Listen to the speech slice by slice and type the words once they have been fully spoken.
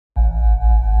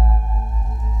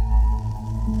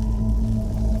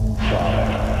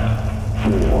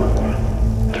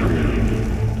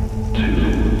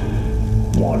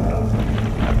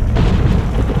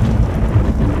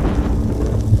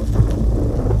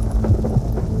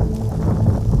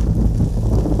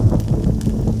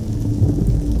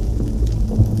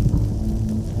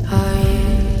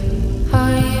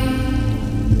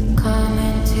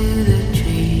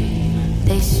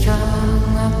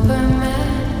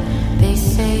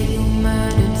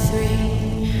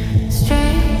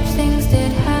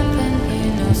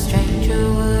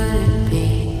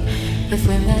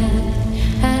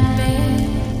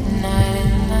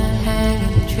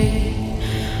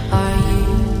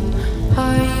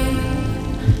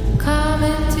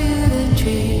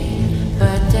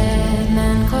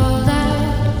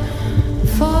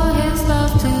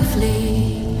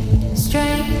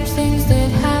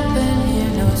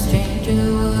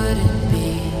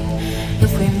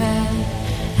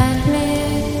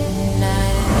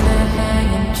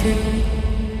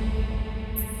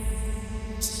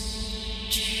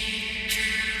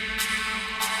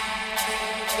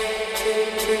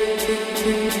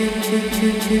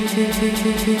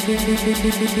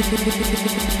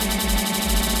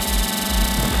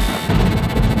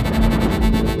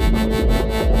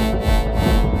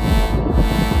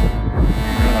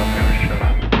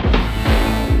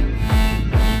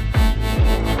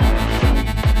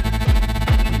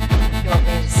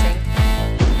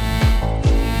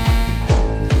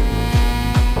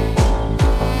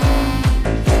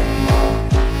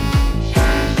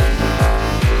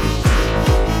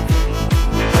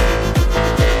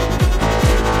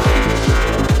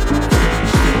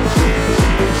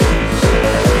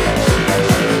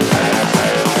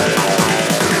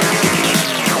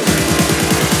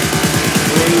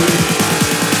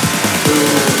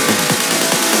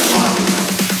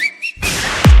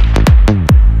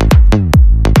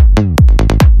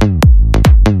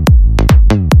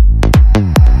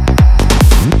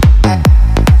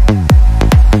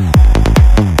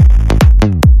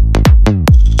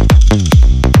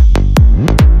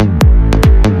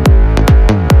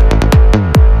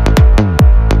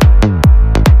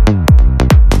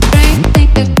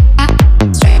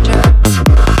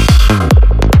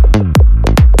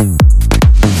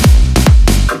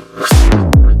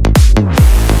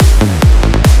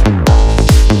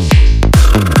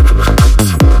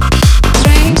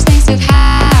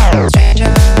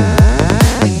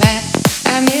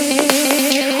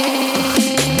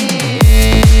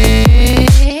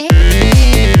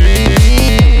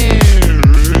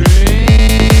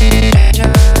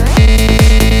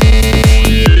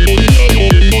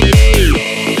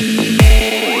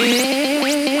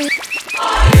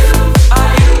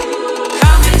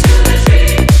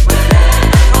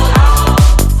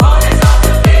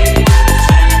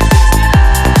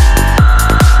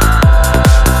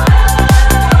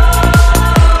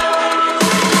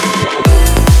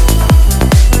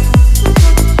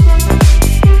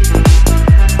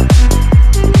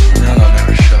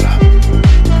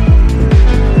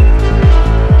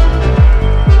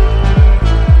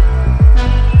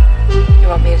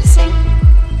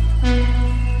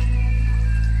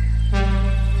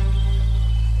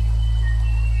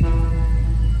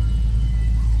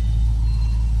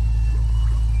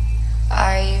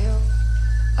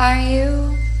Are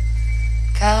you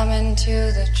coming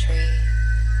to the tree?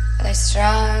 They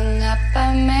strung up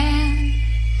a man,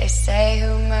 they say,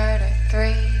 who murdered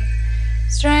 3.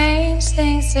 Strange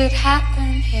things did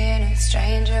happen here, no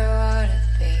stranger would it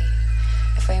be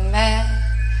if we met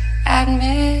at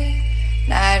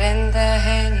midnight in the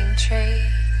hanging tree.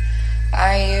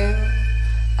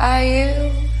 Are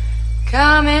you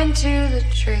coming to the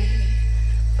tree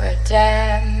where a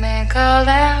dead man called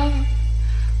out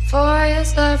for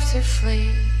his love to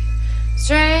flee?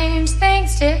 Strange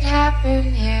things did happen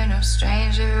here, no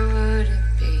stranger would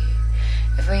it be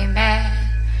if we met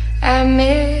at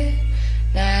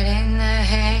midnight in the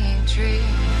hanging tree.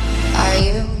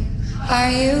 Are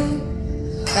you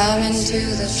coming to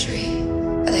the tree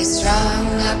where they strung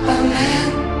up a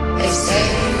man, they say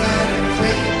he murdered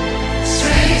 3.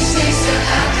 Strange things did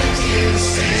happen to you,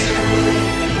 stranger would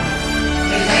it be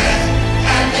we met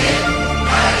at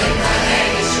midnight in the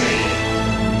hanging tree.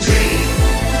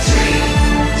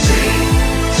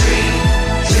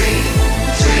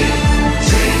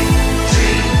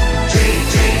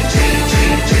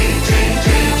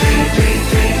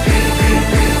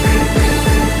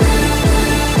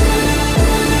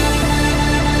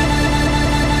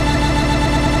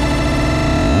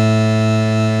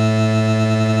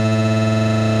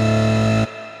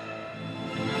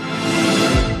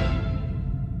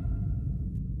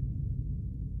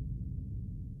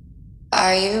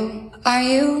 Are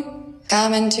you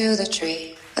coming to the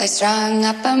tree? They strung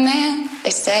up a man,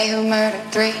 they say, who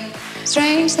murdered 3.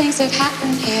 Strange things that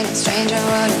happen here, no stranger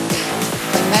would it be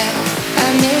we met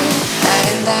at midnight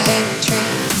in the hanging tree.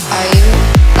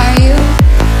 Are you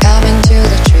coming to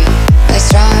the tree? They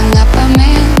strung up a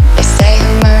man, they say,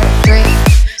 who murdered 3.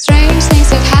 Strange things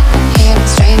that happen here, no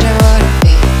stranger would it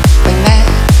be we met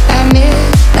at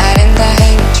midnight in the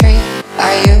hanging tree.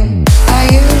 Are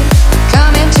you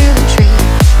coming to the tree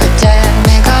where dead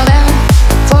man called out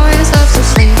for his love to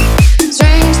flee?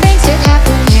 Strange things did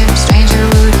happen here, no stranger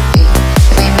would it be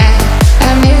if we met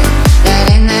at midnight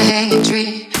in the hanging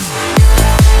tree.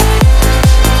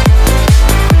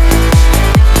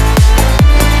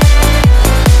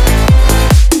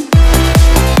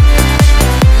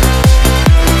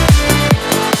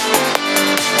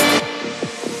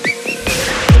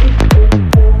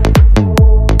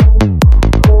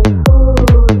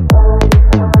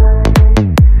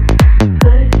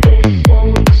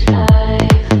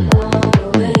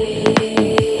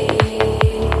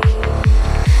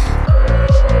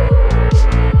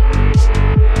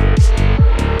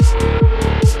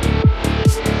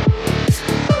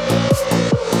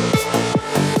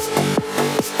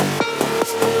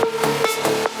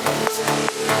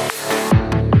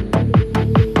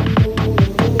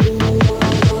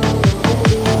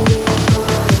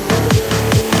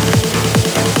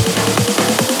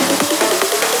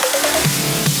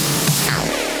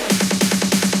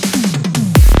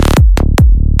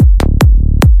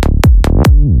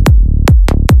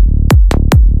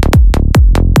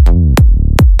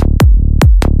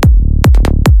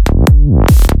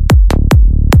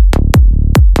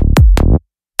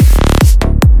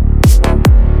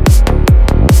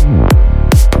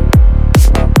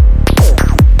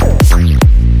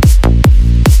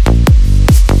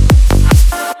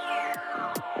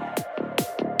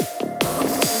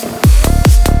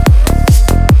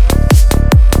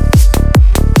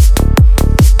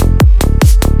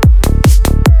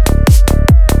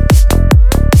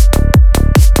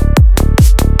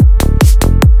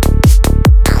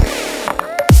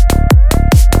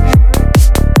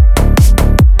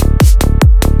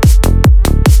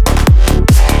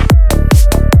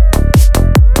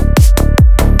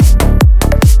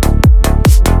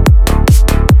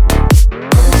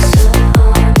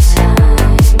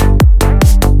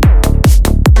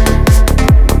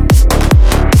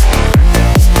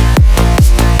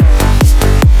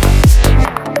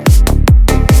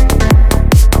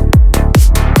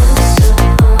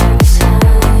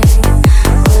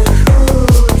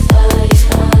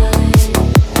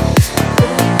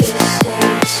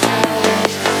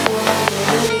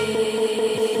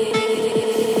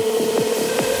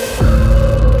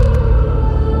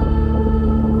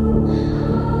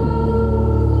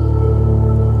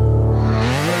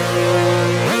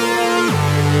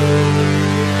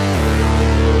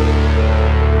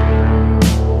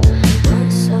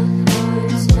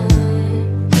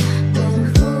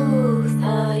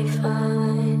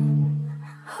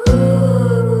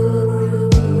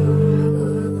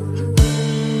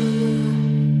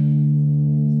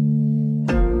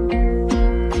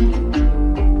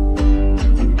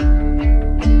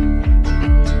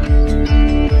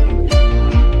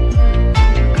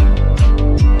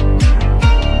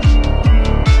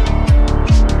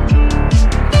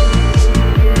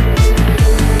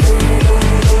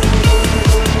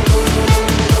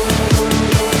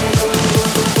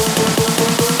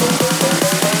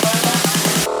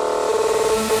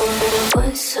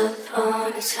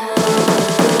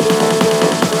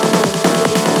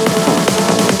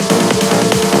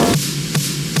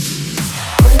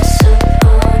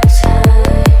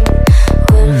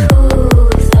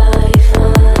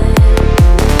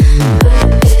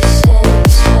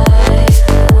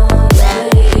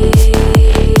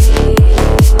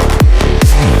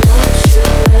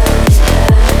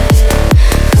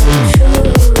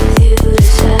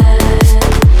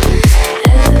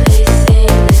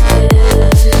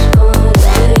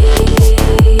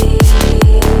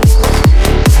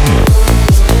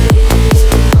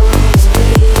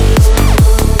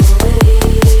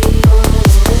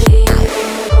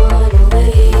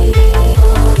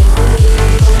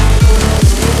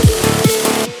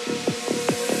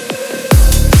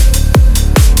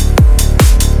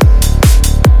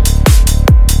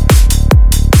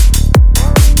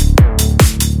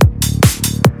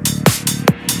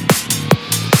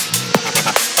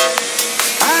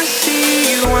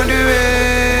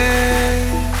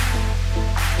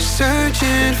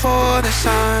 for the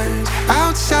signs.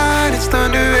 Outside it's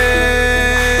thundering,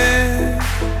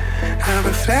 a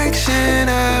reflection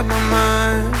of my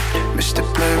mind, Mr.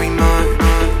 Blurry Mind.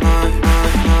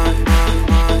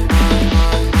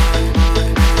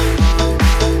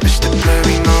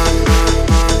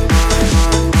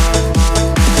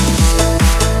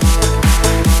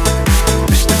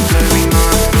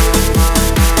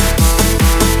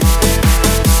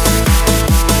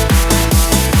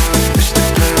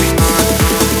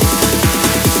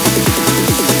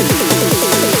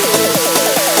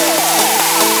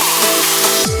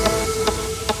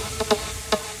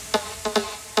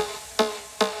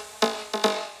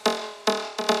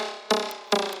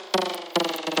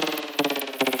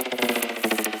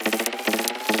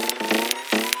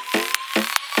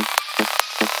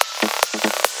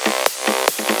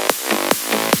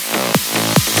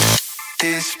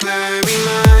 This blurry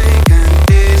mind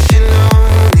condition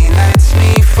only lets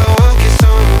me focus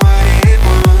on what it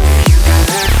wants. You got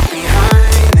left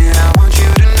behind, and I want you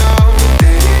to know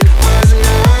that it was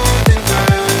nothing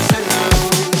personal.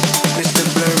 Mr.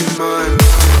 Blurry Mind,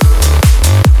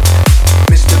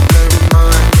 Mr. Blurry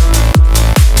Mind, Mr. Blurry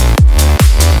Mind,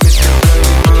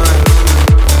 Mr. Blurry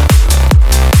Mind.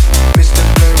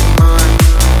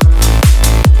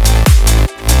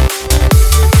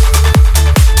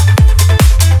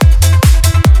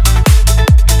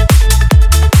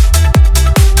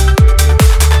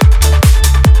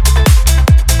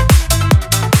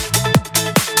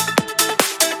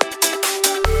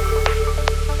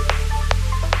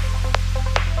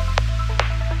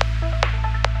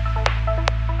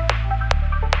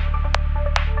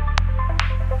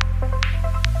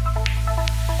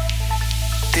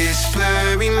 This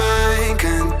blurry mind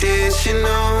condition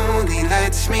only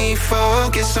lets me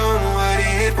focus on what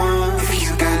it wants. If you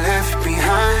got left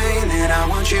behind, then I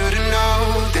want you to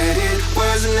know that it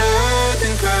was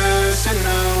nothing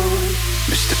personal.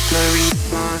 Mr. Blurry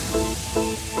Mind,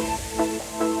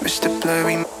 Mr.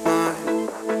 Blurry Mind,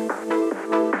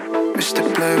 Mr.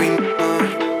 Blurry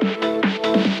Mind,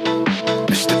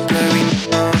 Mr. Blurry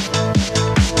Mind.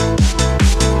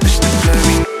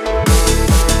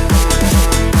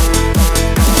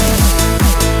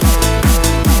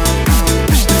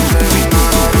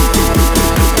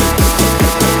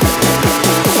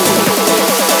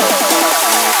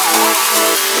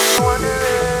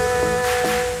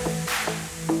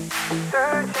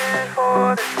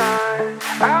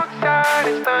 Outside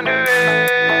it's thundering,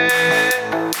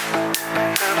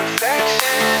 a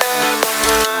reflection of my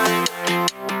mind.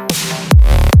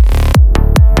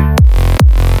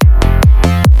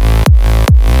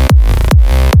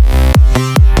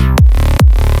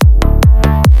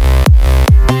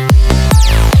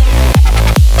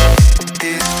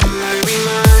 This blurry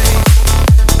mind.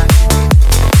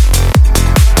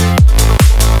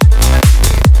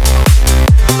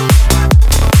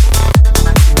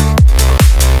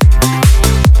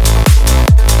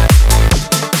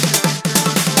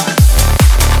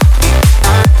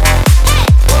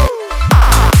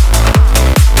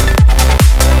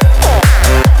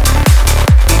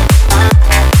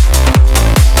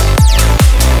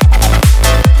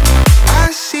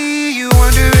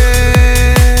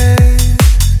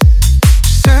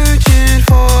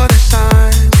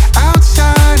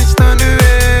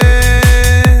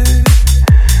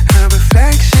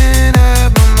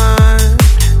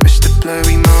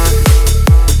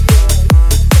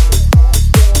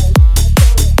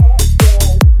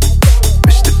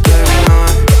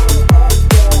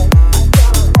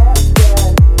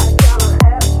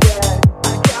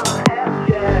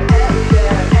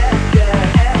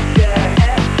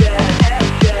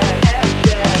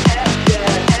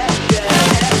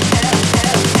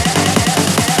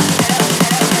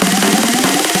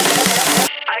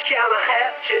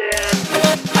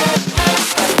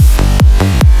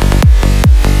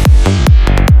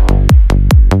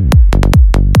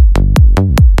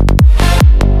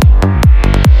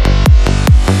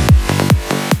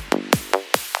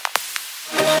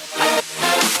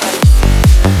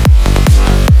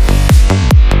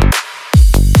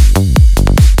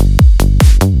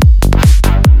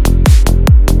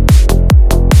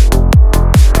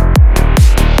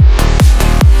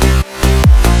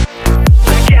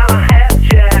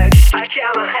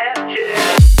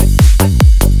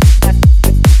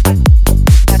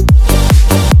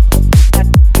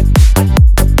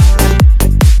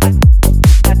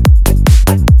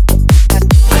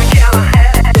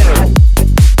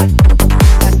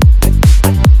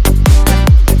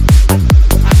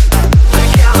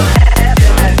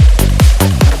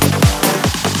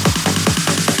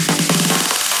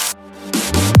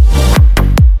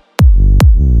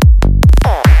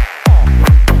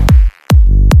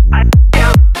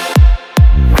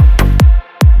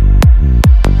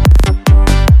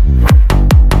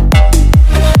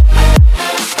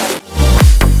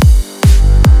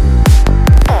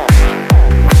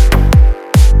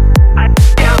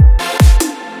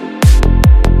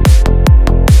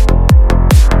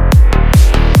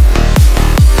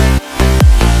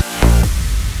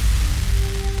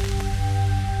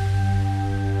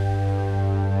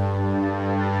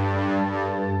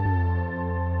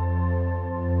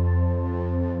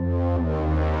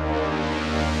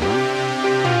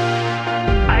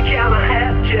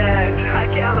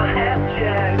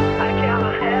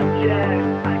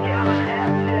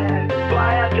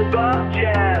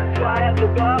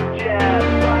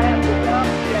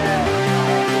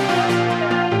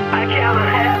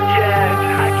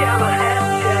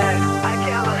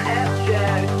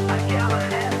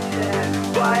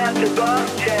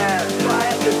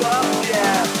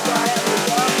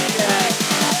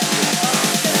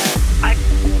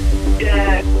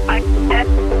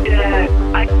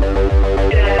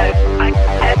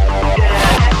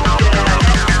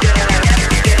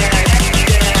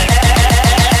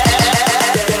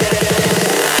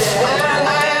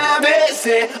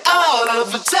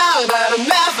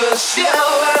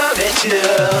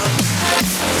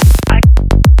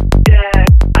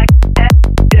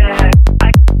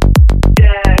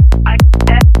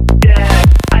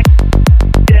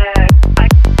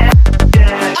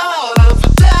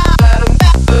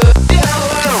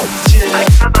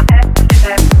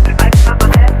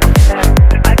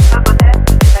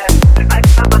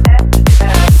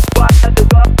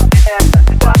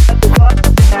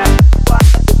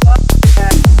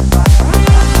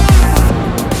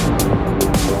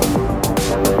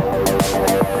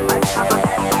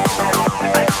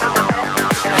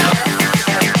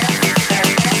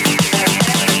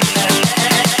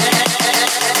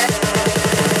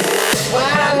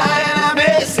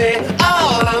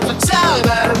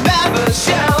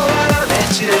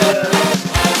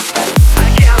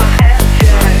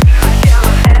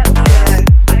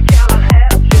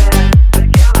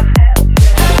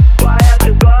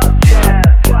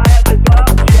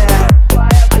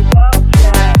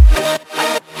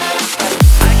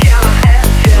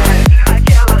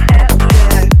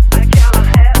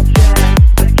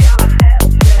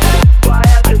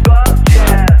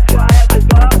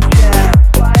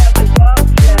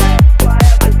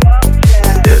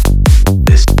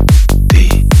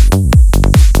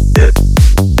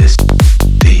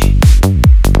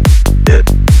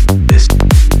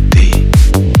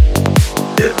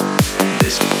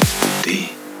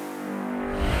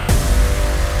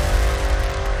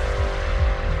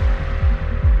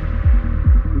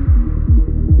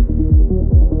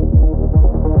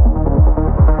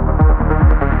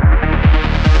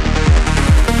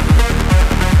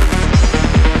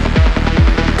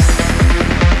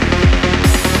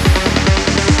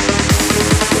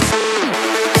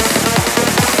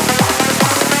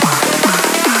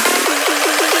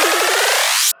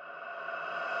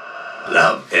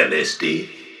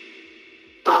 LSD.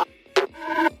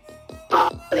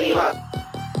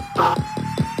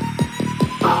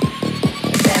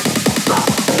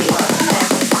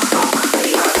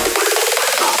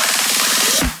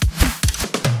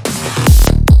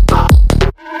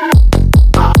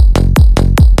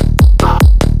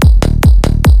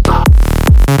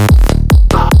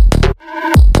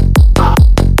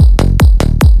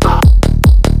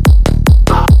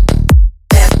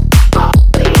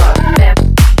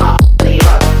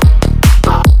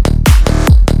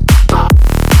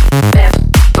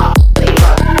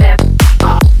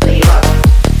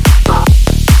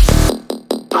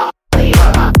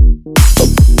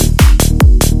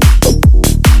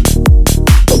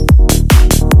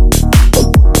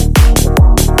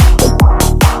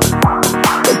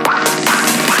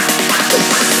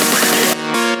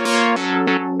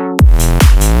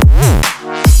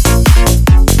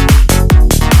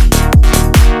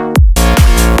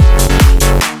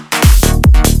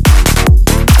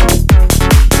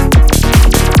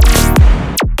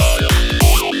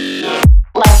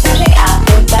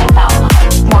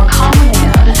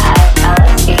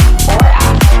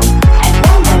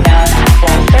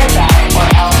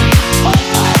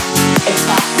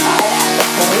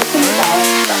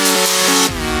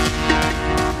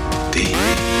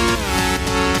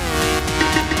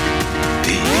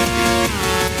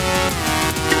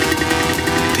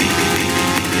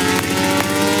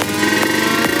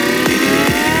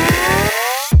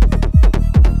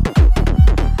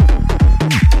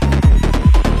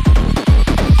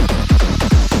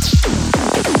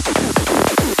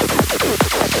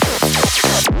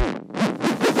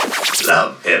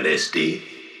 LSD.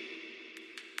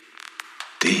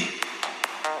 D.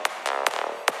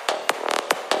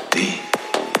 D.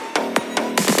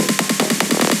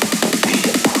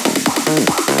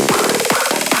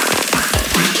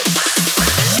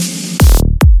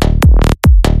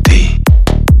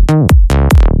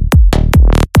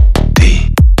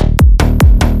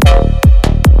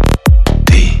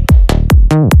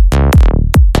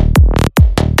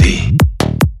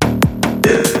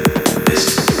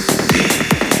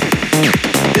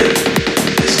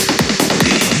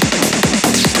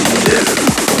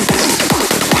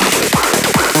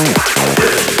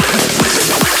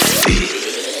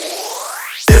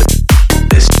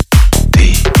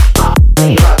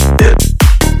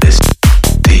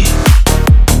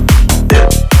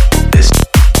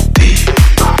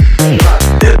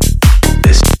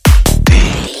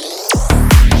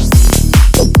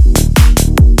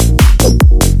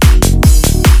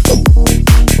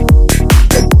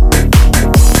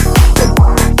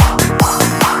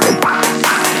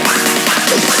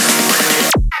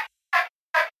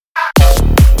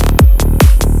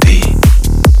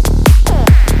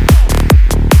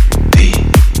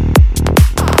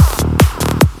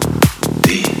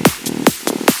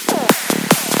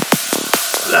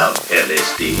 love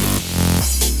LSD.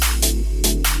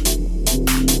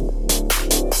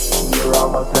 You're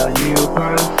almost a new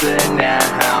person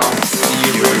now.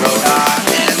 You wrote our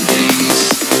endings.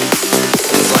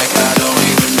 It's like I don't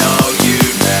even know you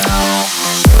now.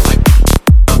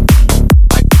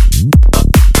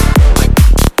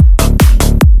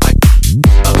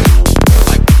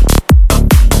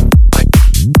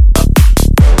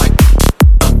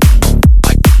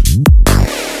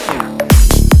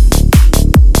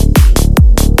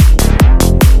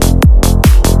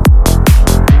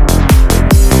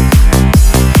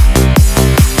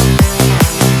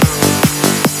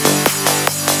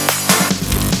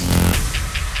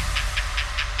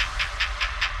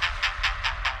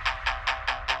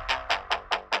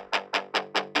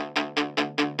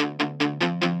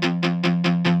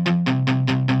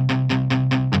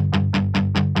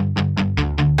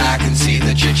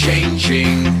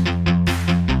 Changing,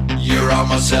 you're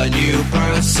almost a new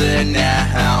person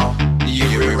now. You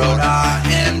rewrote our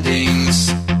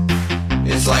endings.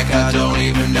 It's like I don't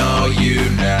even know you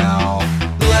now.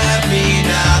 Let me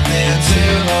nothing to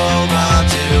hold on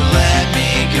to. Let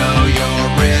me go, you're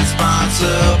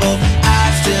responsible.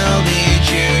 I still need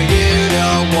you. You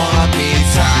don't want me.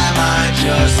 Time I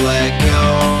just let go.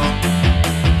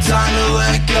 Time to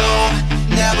let go.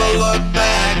 Never look back.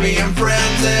 Being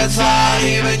friends is hard,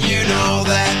 even you know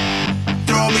that.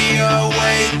 Throw me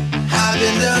away, I've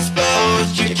been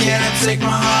disposed. You can't take my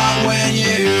heart when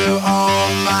you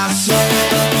own my soul.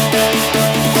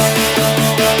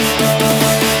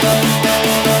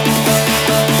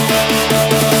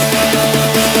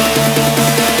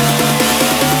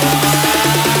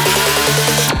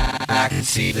 I can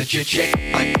see that you're changing.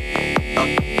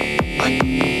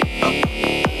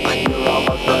 Like you're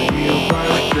almost a new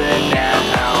person now.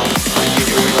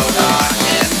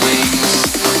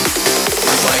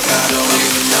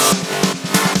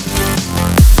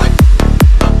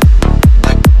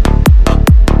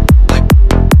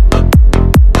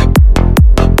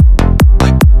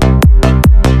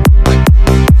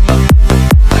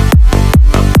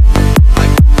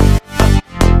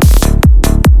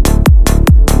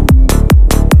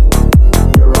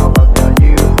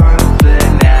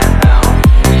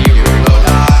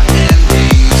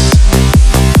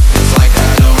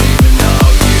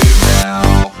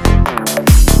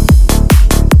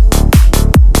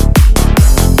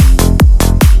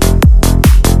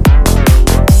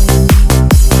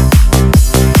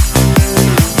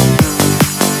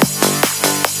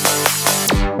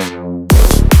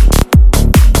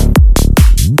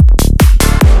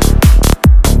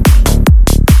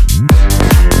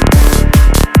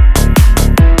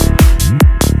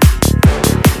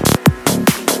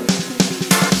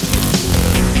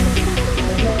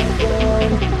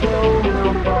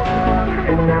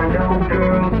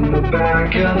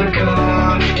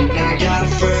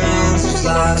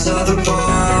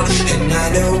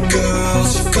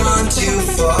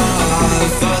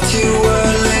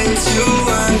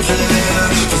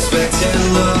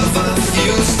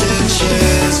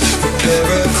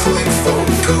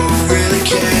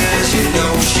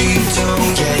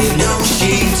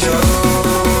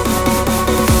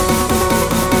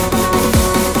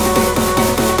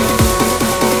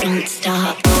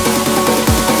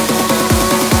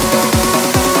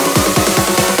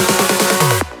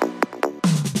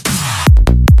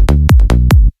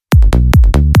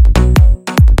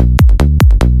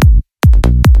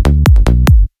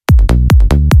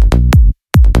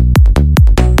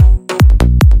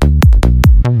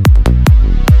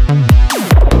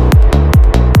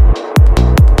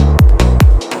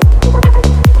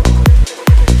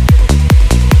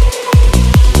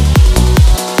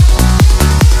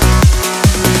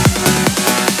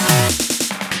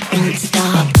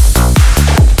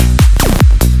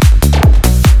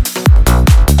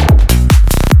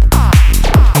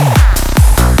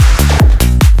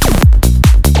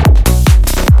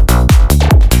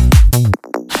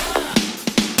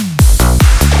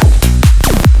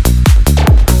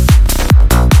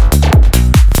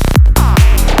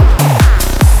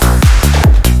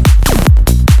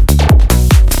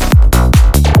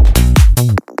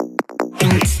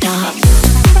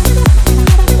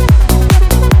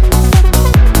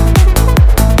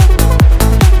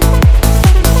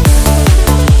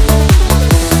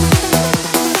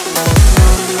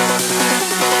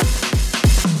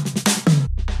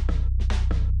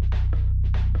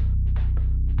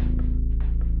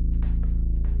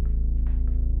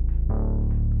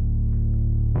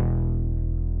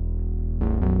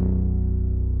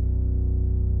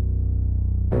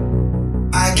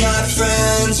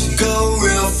 friends go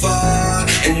real far,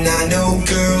 and I know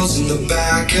girls in the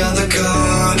back of the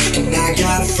car, and I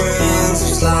got friends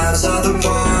whose lives are the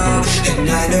bar, and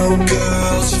I know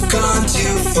girls who've gone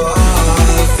too far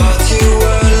too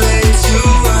early to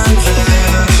run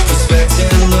there. Respect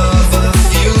and love, a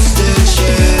few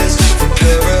stitches.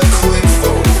 Prepare a quick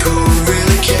phone call,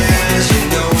 really cares. You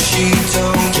know she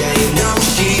don't, yeah, you know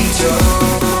she don't.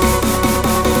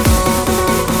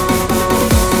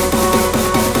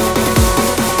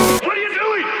 What are you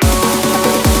doing?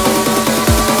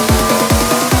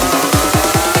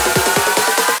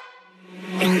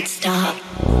 Don't stop.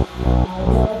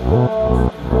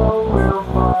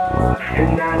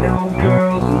 And I know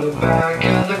girls in the back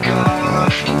of the car,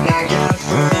 and I got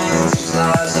friends whose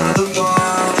lives are the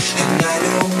bar, and I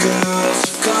know girls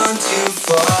who've gone too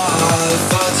far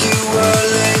too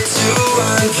early to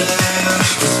run there.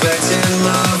 Respect and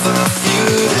love, a few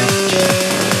days.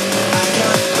 I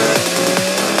got friends,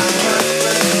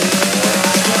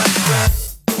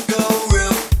 go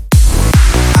real.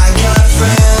 I got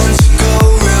friends who go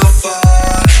real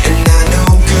far, and I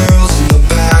know girls in the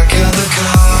back of the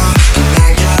car, and I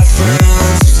got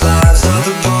friends whose lives are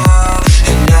the bar,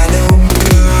 and I know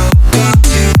girls gone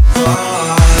too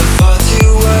far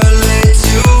too early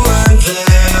to run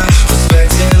there.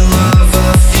 Respect and love,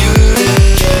 a few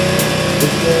days.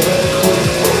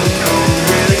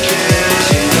 Really cares,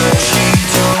 you know she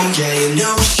don't, yeah, you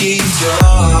know she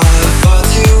don't. Far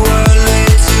too early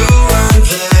to run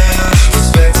there.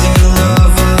 Respect and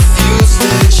love, a few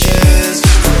stitches.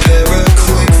 Prepare a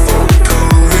quick phone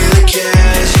call, really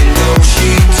cares. You know she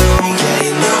don't, yeah,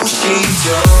 you know she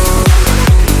don't.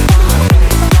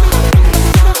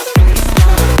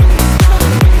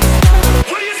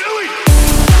 What are you doing?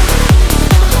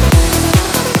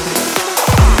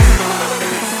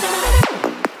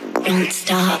 Don't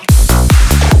stop.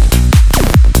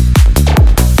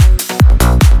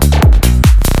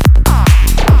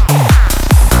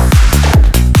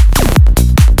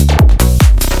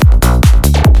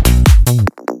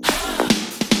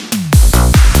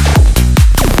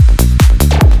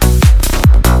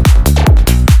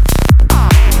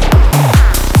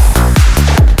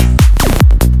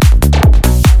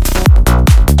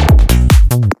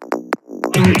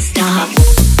 Don't stop.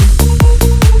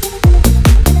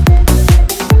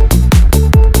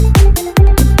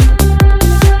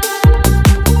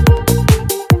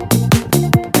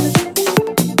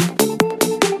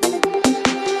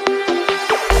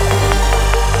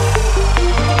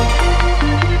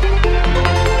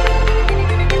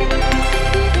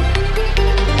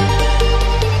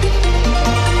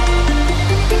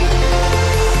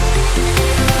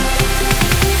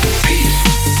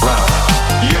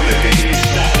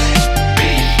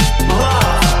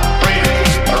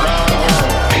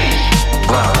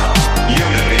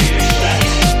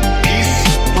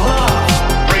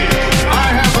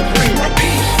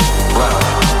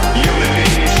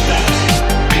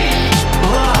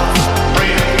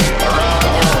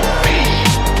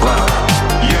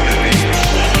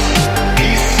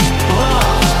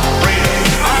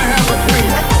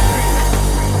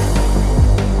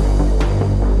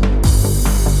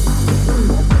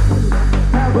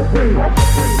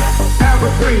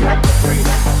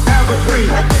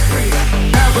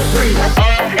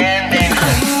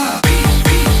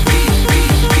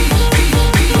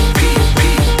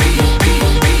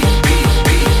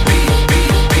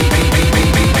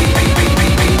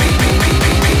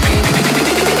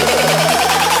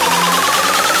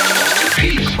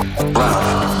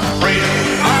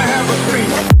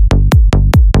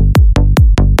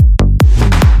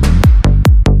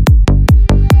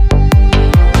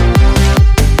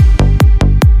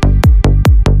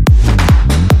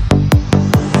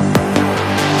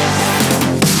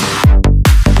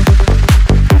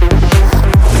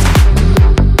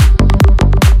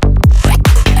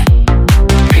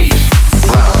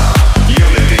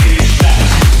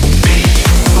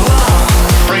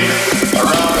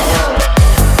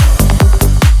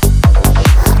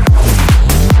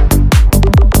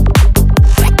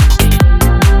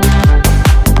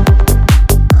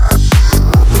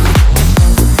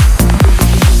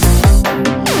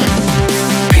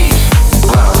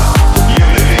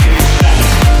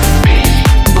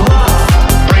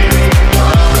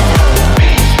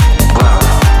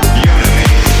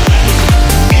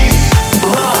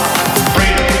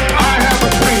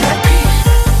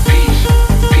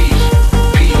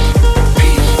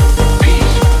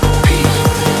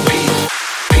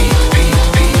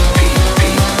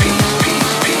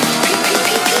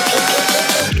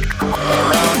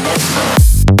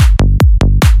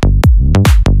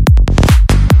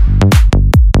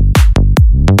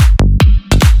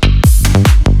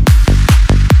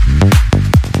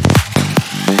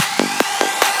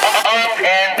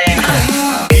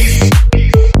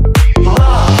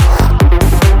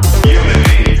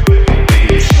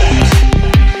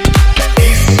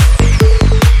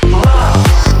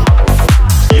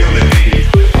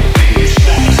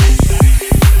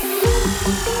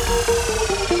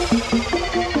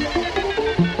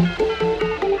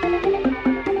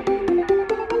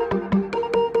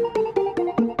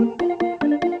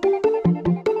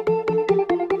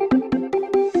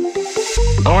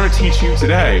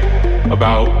 today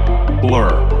about Blur.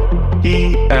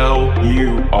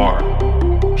 P-L-U-R.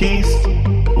 Peace,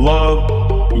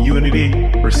 love, unity,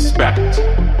 respect.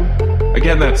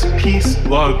 Again, that's peace,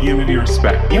 love, unity,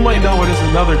 respect. You might know it as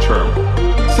another term,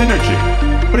 synergy,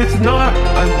 but it's not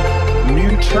a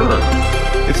new term.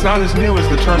 It's not as new as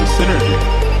the term synergy.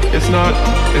 It's not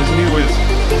as new as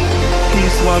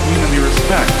peace, love, unity,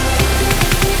 respect.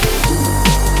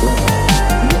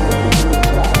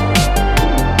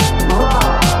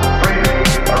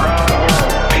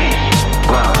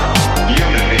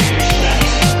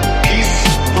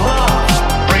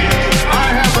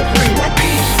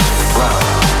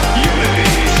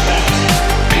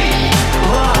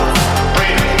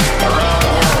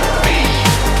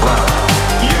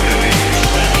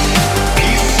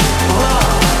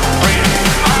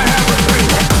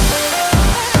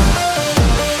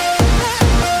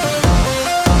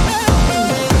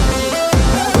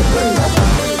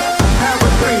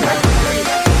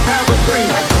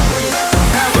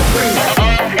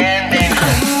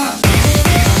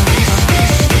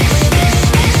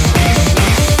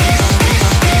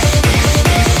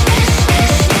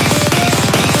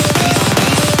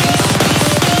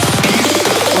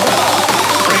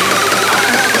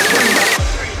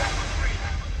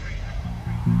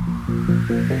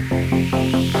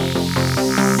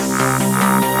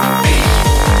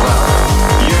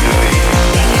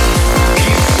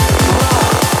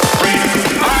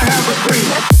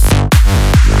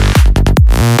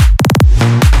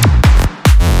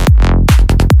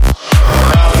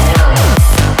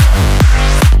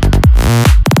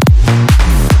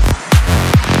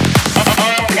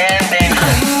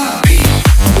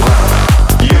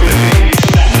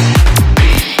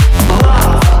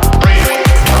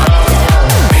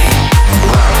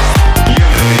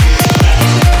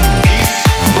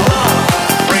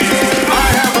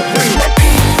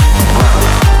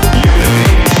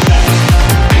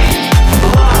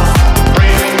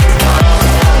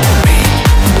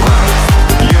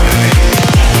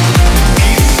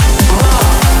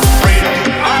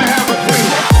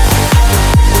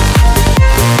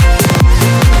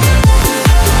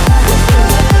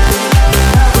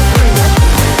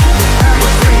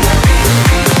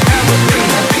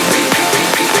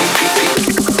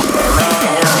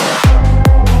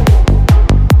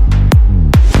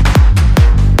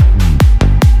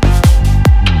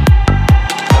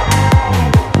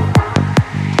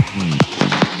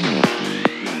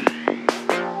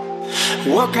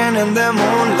 Walking in the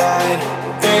moonlight,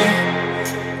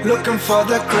 looking for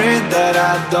the grid that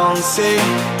I don't see.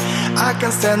 I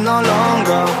can stand no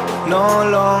longer,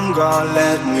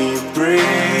 let me breathe.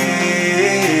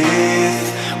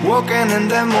 Walking in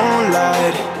the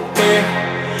moonlight,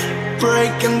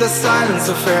 breaking the silence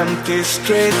of empty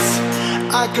streets.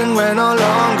 I can wait no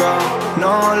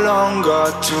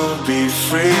longer to be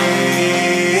free.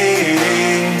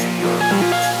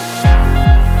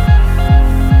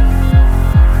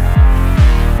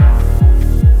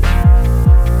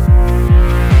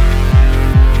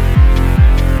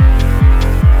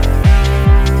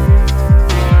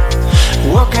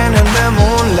 Walking in the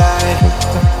moonlight,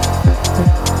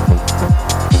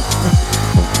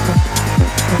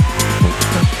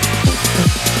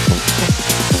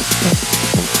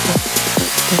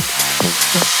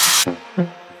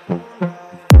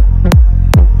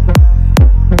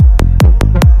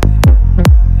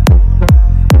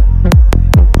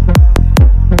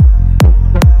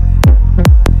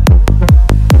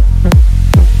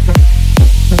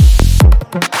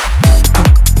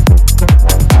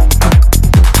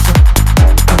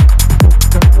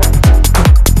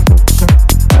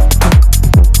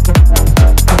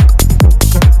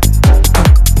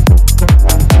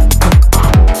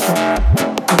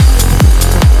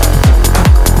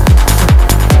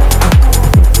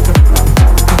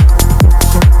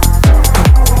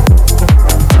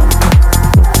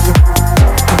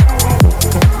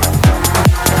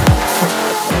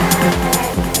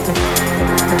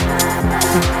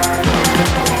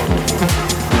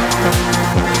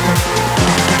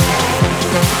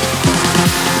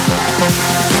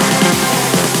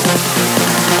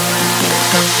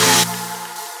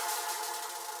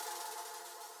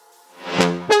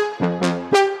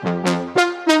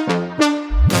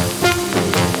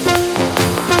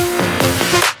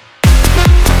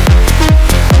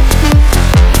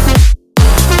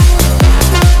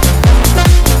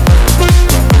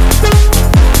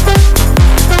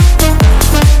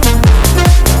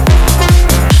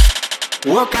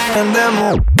 walking in the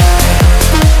moonlight.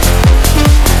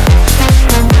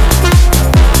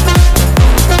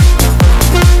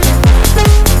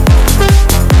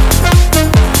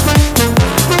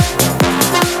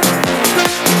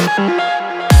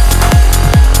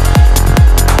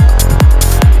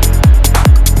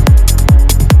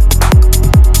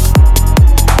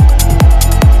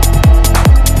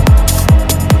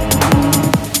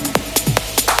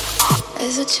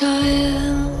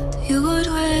 child, you would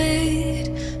wait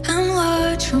and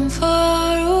watch from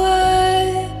far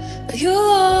away. But you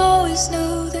always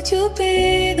knew that you'd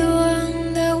be the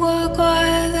one that walked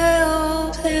while they all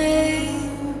play.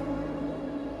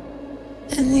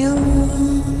 And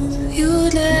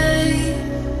you'd lay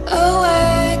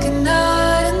awake at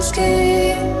night and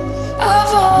scheme of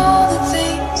all the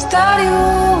things that you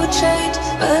would change,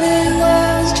 but it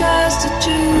was just a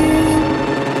dream.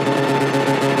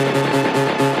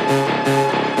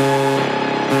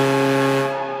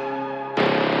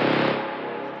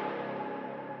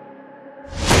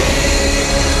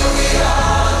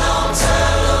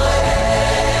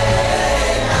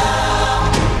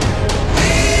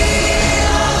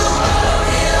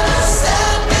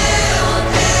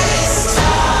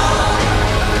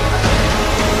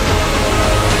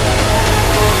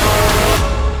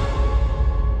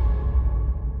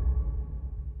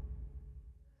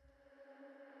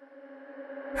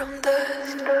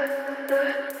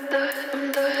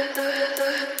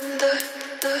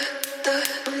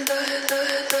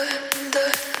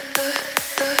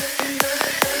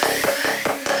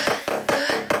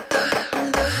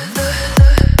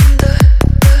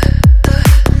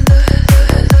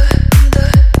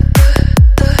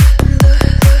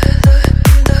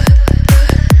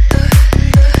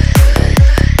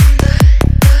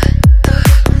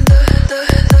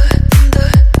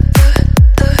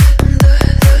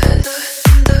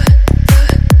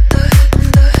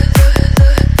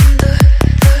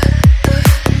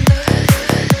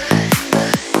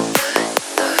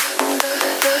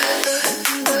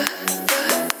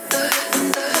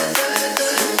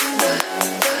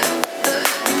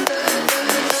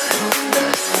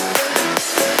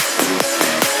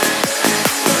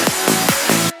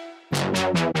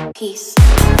 Peace.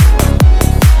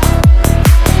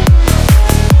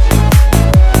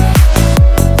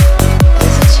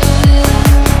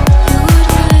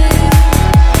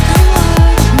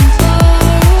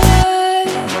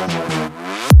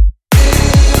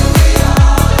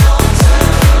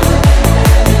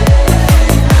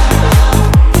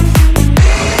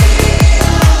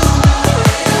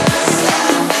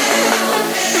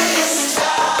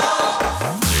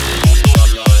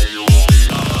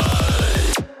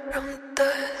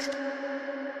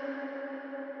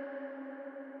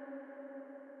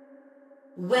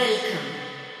 Welcome.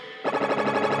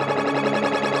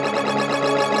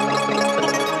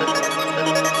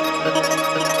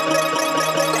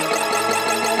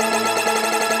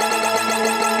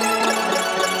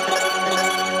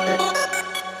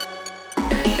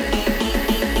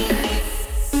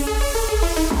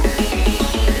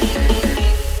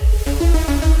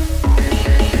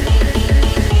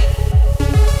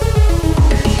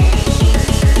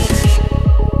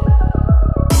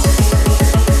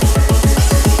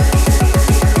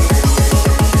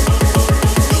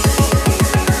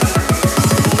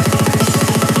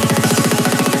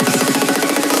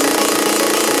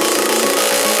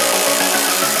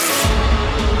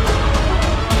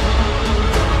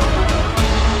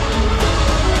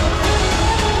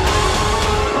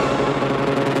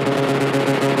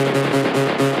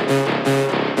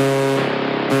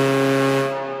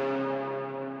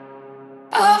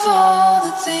 Of all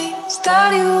the things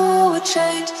that you would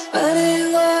change, but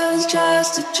it was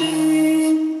just a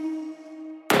dream.